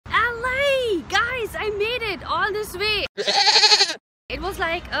this way. It was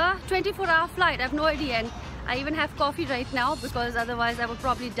like a 24-hour flight. I have no idea, and I even have coffee right now because otherwise I would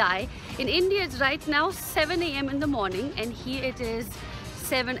probably die. In India it's right now 7 AM in the morning, and here it is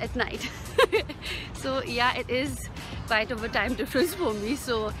 7 at night. So yeah, it is quite of a time difference for me.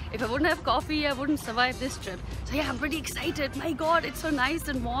 So if I wouldn't have coffee, I wouldn't survive this trip. So yeah, I'm pretty excited. My god, it's so nice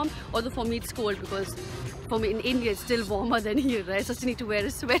and warm. Although for me it's cold, because for me in India it's still warmer than here, right? So I just need to wear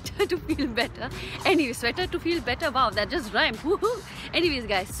a sweater to feel better. Anyway, sweater to feel better. Wow, that just rhymed. Woohoo! Anyways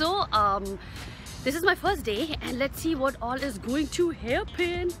guys, so this is my first day, and let's see what all is going to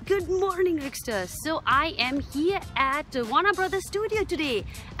happen. Good morning, Ricksters. So I am here at Warner Brothers studio today,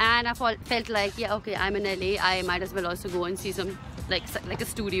 and I felt like, yeah, okay, I'm in LA. I might as well also go and see some like a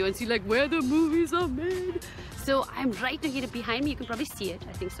studio and see like where the movies are made. So I'm right here behind me. You can probably see it.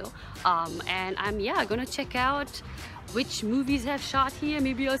 I think so. And I'm gonna check out which movies have shot here.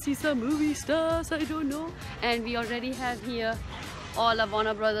 Maybe I'll see some movie stars. I don't know. And we already have here all of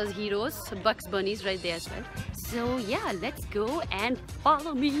Warner Brothers heroes. Bugs Bunny's right there as well. So yeah, let's go and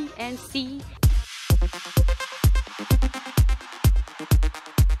follow me and see.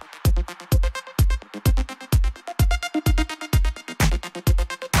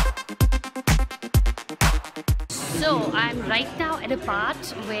 So I'm right now at a part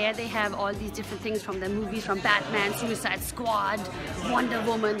where they have all these different things from the movies, from Batman, Suicide Squad, Wonder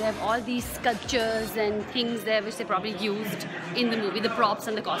Woman. They have all these sculptures and things there which they probably used in the movie, the props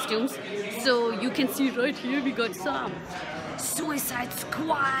and the costumes. So you can see right here we got some Suicide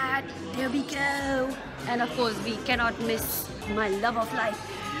Squad. There we go. And of course we cannot miss my love of life,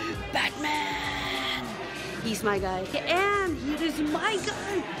 Batman. He's my guy. And here is my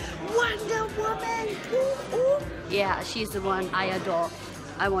girl, Wonder Woman. Ooh, ooh. Yeah, she's the one I adore.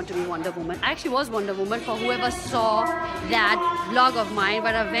 I want to be Wonder Woman. I actually was Wonder Woman, for whoever saw that vlog of mine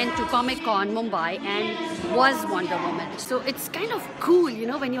where I went to Comic Con Mumbai and was Wonder Woman. So it's kind of cool, you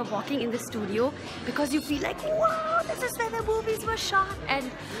know, when you're walking in the studio, because you feel like, wow, this is where the movies were shot. And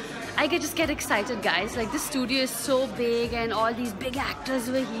I just get excited, guys. Like, this studio is so big and all these big actors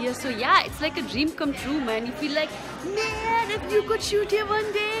were here. So yeah, it's like a dream come true, man. You feel like, man, if you could shoot here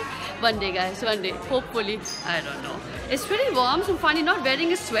one day. One day, guys, one day. Hopefully. I don't know. It's pretty warm, so I'm finally not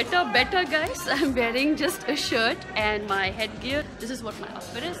wearing a sweater. Better, guys. I'm wearing just a shirt and my headgear. This is what my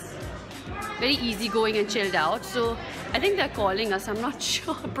outfit is. Very easygoing and chilled out. So I think they're calling us. I'm not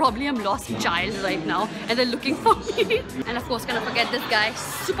sure. Probably I'm lost child right now and they're looking for me. And of course, can't forget this guy,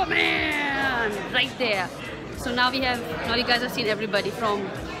 Superman, right there. So now you guys have seen everybody from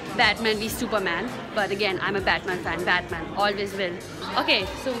Batman v Superman. But again, I'm a Batman fan. Batman, always will. Okay,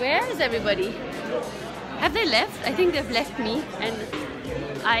 so where is everybody? Have they left? I think they've left me and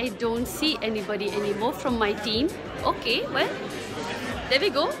I don't see anybody anymore from my team. Okay, well, there we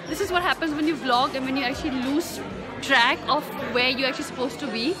go. This is what happens when you vlog and when you actually lose track of where you're actually supposed to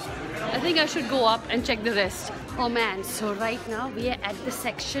be. I think I should go up and check the rest. Oh man, so right now we are at the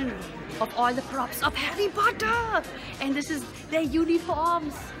section of all the props of Harry Potter. And this is their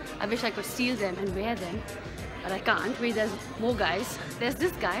uniforms. I wish I could steal them and wear them, but I can't. Wait, there's more guys. There's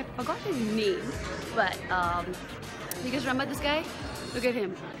this guy, forgot his name, but you guys remember this guy? Look at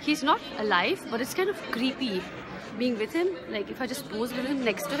him. He's not alive, but it's kind of creepy being with him. Like, if I just pose with him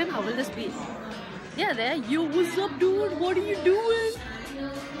next to him, how will this be? Yeah, there. Yo, what's up, dude? What are you doing?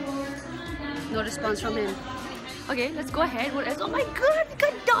 No response from him. Okay, let's go ahead. What else? Oh my god, we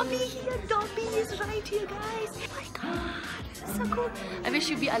got Dobby here. Dobby is right here, guys. Oh my god, this is so cool. I wish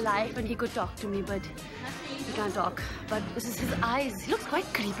he'd be alive and he could talk to me, but he can't talk. But this is his eyes. He looks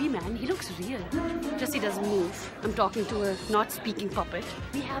quite creepy, man. He looks real. Just he doesn't move. I'm talking to a not speaking puppet.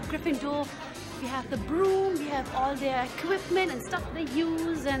 We have Gryffindor. We have the broom. We have all their equipment and stuff they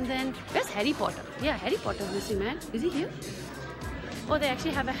use. And then, where's Harry Potter? Yeah, Harry Potter's missing, man. Is he here? Oh, they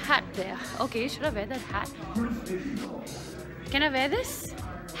actually have a hat there. Okay, should I wear that hat? Can I wear this?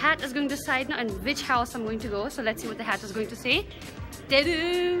 Hat is going to decide now and which house I'm going to go. So let's see what the hat is going to say.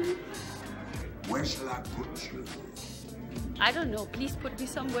 Ta-da! Where shall I put you? I don't know. Please put me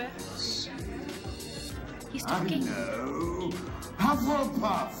somewhere. He's talking. I know.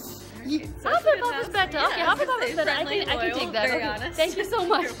 Hufflepuff. Hufflepuff is better. Yeah, okay, Hufflepuff is better. I can take that. Very Okay. honest. Thank you so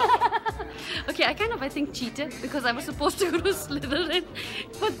much. Okay, I think cheated because I was supposed to go to Slytherin,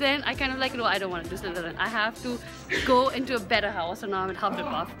 but then I kind of like, no, I don't want to do Slytherin. I have to go into a better house, so now I'm at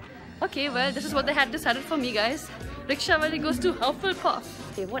Hufflepuff. Okay, well, this is what they had decided for me, guys. Rickshawali goes to Hufflepuff.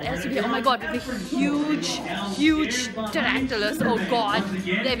 Okay, what else do we have? Oh my god, we have huge tarantulas. Oh god,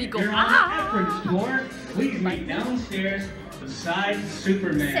 there we go. Ah! Please meet downstairs beside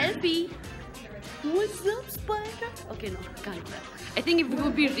Superman. Selfie. What's up, spider? Okay, no, can't do that. I think if he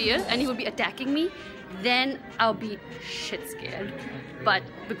would be real and he would be attacking me, then I'll be shit scared. But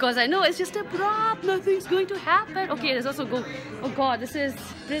because I know it's just a prop, nothing's going to happen. Okay, there's also oh god, this is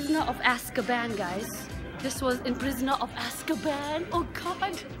Prisoner of Azkaban, guys. This was in Prisoner of Azkaban. Oh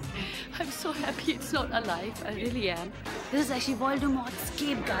god, I'm so happy it's not alive. I really am. This is actually Voldemort's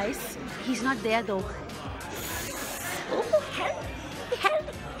cape, guys. He's not there though. Oh, help!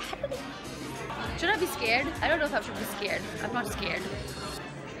 Help! Help! Should I be scared? I don't know if I should be scared. I'm not scared.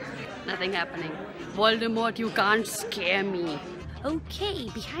 Nothing happening. Voldemort, you can't scare me. Okay,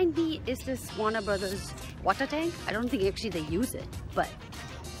 behind me is this Warner Brothers water tank. I don't think actually they use it, but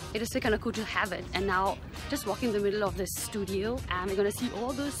it is still kind of cool to have it. And now, just walking in the middle of this studio, and we're gonna see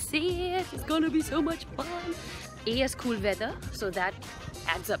all the sets. It's gonna be so much fun. It's cool weather, so that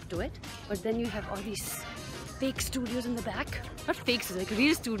adds up to it. But then you have all these fake studios in the back. Not fake, like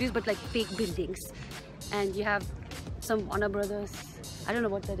real studios, but like fake buildings. And you have some Warner Brothers. I don't know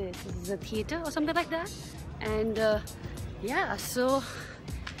what that is. This is a theater or something like that. And yeah, so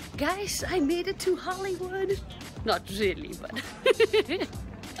guys, I made it to Hollywood. Not really, but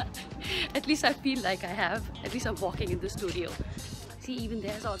at least I feel like I have. At least I'm walking in the studio. See, even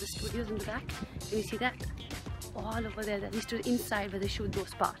there's all the studios in the back. Can you see that? All over there, that is to the inside where they shoot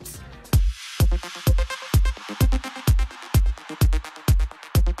those parts.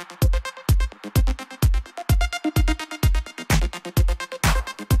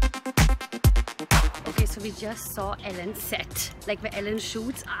 So we just saw Ellen's set, like where Ellen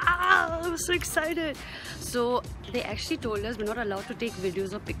shoots. I was so excited. So they actually told us we're not allowed to take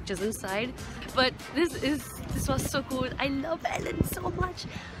videos or pictures inside, but this was so cool. I love Ellen so much.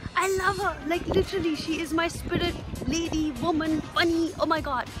 I love her, like literally she is my spirit lady, woman, funny, oh my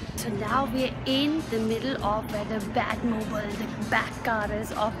god. So now we're in the middle of where the Batmobile, the back car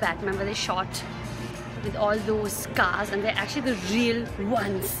is of Batman, where they shot with all those cars, and they're actually the real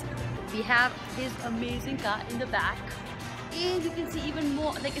ones. We have his amazing car in the back, and you can see even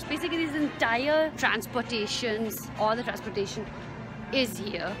more, like it's basically his entire transportations, all the transportation is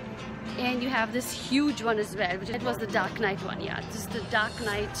here. And you have this huge one as well, which it was the Dark Knight one. Yeah, this is the Dark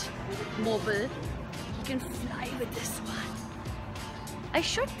Knight mobile. You can fly with this one. I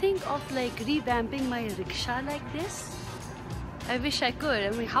should think of like revamping my rickshaw like this. I wish I could.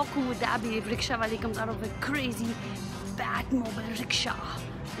 I mean, how cool would that be if Rickshawali comes out of a crazy Batmobile rickshaw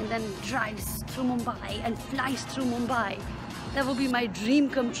and then drives through Mumbai and flies through Mumbai. That would be my dream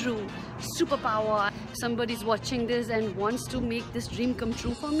come true. Superpower. If somebody's watching this and wants to make this dream come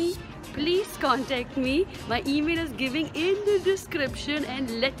true for me, please contact me. My email is giving in the description,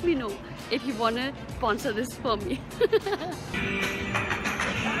 and let me know if you want to sponsor this for me.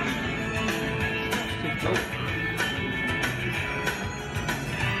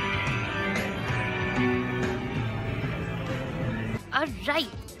 Alright,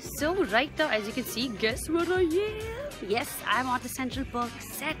 so right now, as you can see, guess where I am? Yes, I'm on the Central Park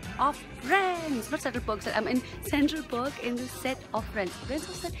set of Friends. Not Central Park set, I'm in Central Park in the set of Friends. Friends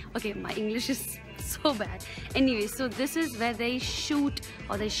of set? Okay, my English is so bad. Anyway, so this is where they shoot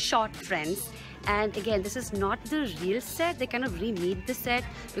or they shot Friends. And again, this is not the real set. They kind of remade the set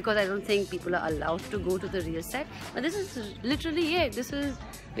because I don't think people are allowed to go to the real set. But this is literally it. This is,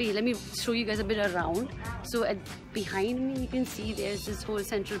 wait, let me show you guys a bit around. So behind me, you can see there's this whole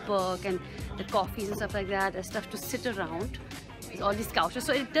Central Park and the coffees and stuff like that. There's stuff to sit around. There's all these couches.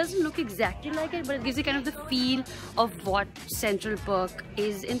 So it doesn't look exactly like it, but it gives you kind of the feel of what Central Park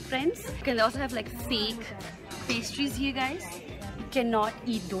is in Friends. You can also have like fake pastries here, guys. Cannot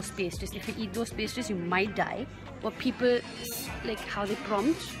eat those pastries. If you eat those pastries, you might die. What people like, how they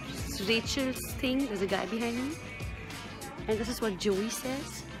prompt Rachel's thing. There's a guy behind me, and this is what Joey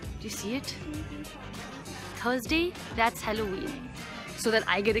says. Do you see it? Thursday, that's Halloween. So that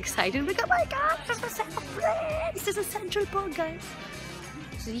I get excited, like, oh my god, this is a set of Friends. This is Central Park, guys.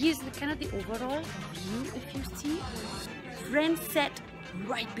 So here's the kind of the overall view. If you see, Friends set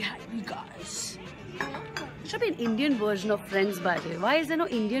right behind me, guys. Should be an Indian version of Friends, by the way. Why is there no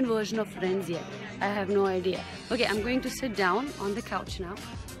Indian version of Friends yet? I have no idea. Okay, I'm going to sit down on the couch now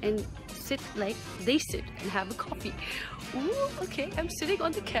and sit like they sit and have a coffee. Ooh, okay, I'm sitting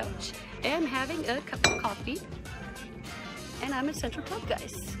on the couch and I'm having a cup of coffee, and I'm in Central Park,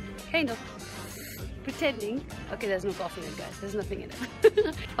 guys. Kind of pretending. Okay, there's no coffee in it, guys. There's nothing in it.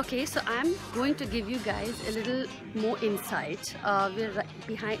 Okay, so I'm going to give you guys a little more insight. We're right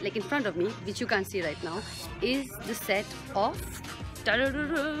behind, like in front of me, which you can't see right now, is the set of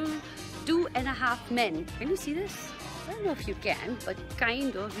 2.5 Men. Can you see this? I don't know if you can, but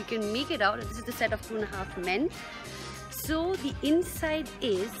kind of. You can make it out. This is the set of 2.5 Men. So the inside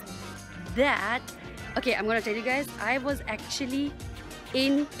is that. Okay, I'm gonna tell you guys, I was actually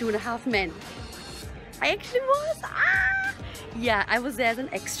in 2.5 Men. I actually was. Yeah, I was there as an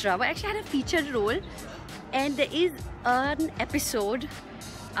extra, but I actually had a featured role. And there is an episode,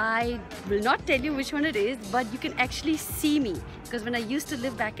 I will not tell you which one it is, but you can actually see me. Because when I used to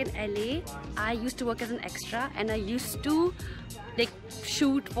live back in LA, I used to work as an extra and I used to like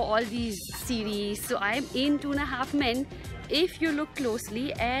shoot for all these series. So I'm in 2.5 Men. If you look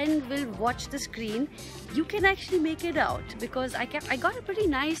closely and will watch the screen, you can actually make it out because I got a pretty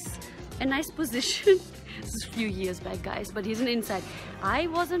nice position. This is a few years back, guys, but here's an insight. I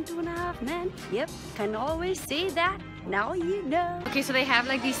was on 2.5 Men. Yep, can always say that. Now you know. Okay, so they have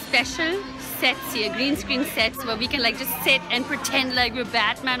like these special sets here, green screen sets, where we can like just sit and pretend like we're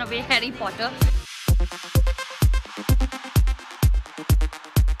Batman or we're Harry Potter.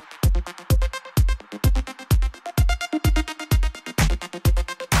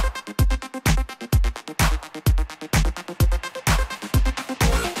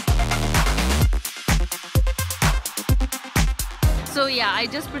 So yeah, I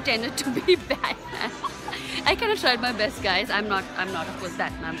just pretended to be Batman. I kind of tried my best, guys. I'm not of course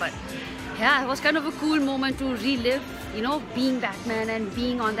Batman, but yeah, it was kind of a cool moment to relive, you know, being Batman and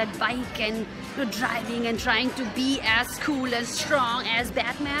being on that bike and driving and trying to be as cool and strong as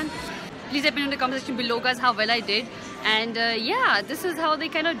Batman. Please let me know in the comment section below, guys, how well I did. And yeah, this is how they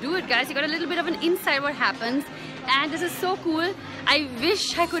kind of do it, guys. You got a little bit of an insight what happens, and this is so cool. I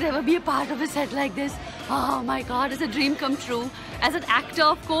wish I could ever be a part of a set like this. Oh my god, it's a dream come true. As an actor,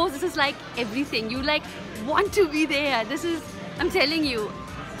 of course, this is like everything. You like want to be there. This is, I'm telling you.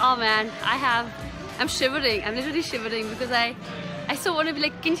 Oh man, I'm shivering. I'm literally shivering because I so want to be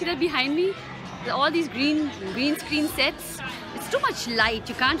like, can you see that behind me? All these green screen sets. It's too much light.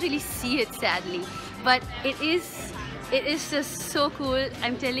 You can't really see it, sadly. But it is just so cool.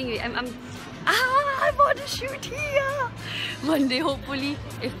 I'm telling you. I want to shoot here. One day, hopefully,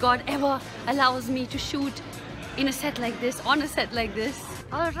 if God ever allows me to shoot in a set like this, on a set like this.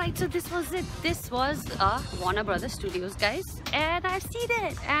 Alright, so this was it. This was Warner Brothers Studios, guys. And I've seen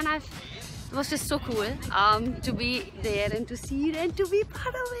it. And it was just so cool to be there and to see it and to be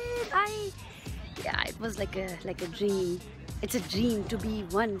part of it. Yeah, it was like a dream. It's a dream to be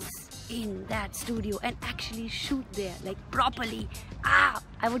once in that studio and actually shoot there, like properly.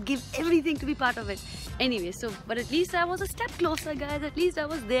 I would give everything to be part of it. Anyway, so but at least I was a step closer, guys. At least I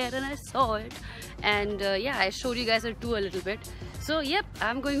was there and I saw it. And yeah, I showed you guys it too a little bit. So yep,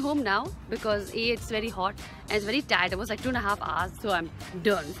 I'm going home now because it's very hot and it's very tired. It was like 2.5 hours, so I'm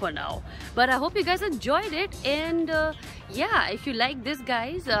done for now. But I hope you guys enjoyed it. And yeah, if you like this,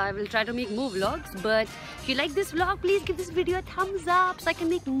 guys, I will try to make more vlogs. But if you like this vlog, please give this video a thumbs up so I can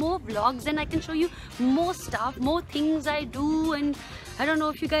make more vlogs and I can show you more stuff, more things I do. And I don't know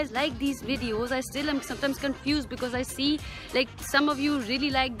if you guys like these videos. I still am sometimes confused because I see like some of you really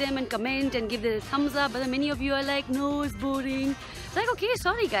like them and comment and give the thumbs up, but then many of you are like, no, it's boring. It's like, okay,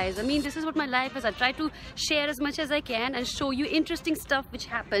 sorry guys. I mean, this is what my life is. I try to share as much as I can and show you interesting stuff which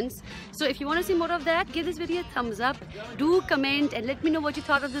happens. So if you want to see more of that, give this video a thumbs up. Do comment and let me know what you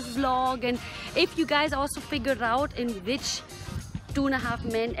thought of this vlog. And if you guys also figured out in which 2.5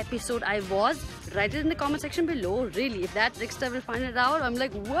 Men episode I was, write it in the comment section below. Really, if that trickster will find it out, I'm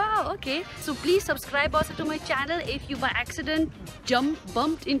like, wow, okay. So please subscribe also to my channel if you by accident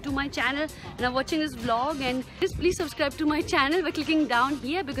bumped into my channel and are watching this vlog. And just please subscribe to my channel by clicking down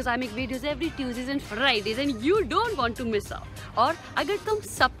here because I make videos every Tuesdays and Fridays and you don't want to miss out. और अगर तुम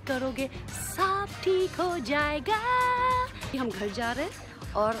सब करोगे सब ठीक हो जाएगा. हम घर जा रहे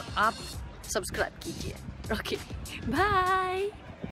हैं और आप सब्सक्राइब कीजिए. Okay, bye.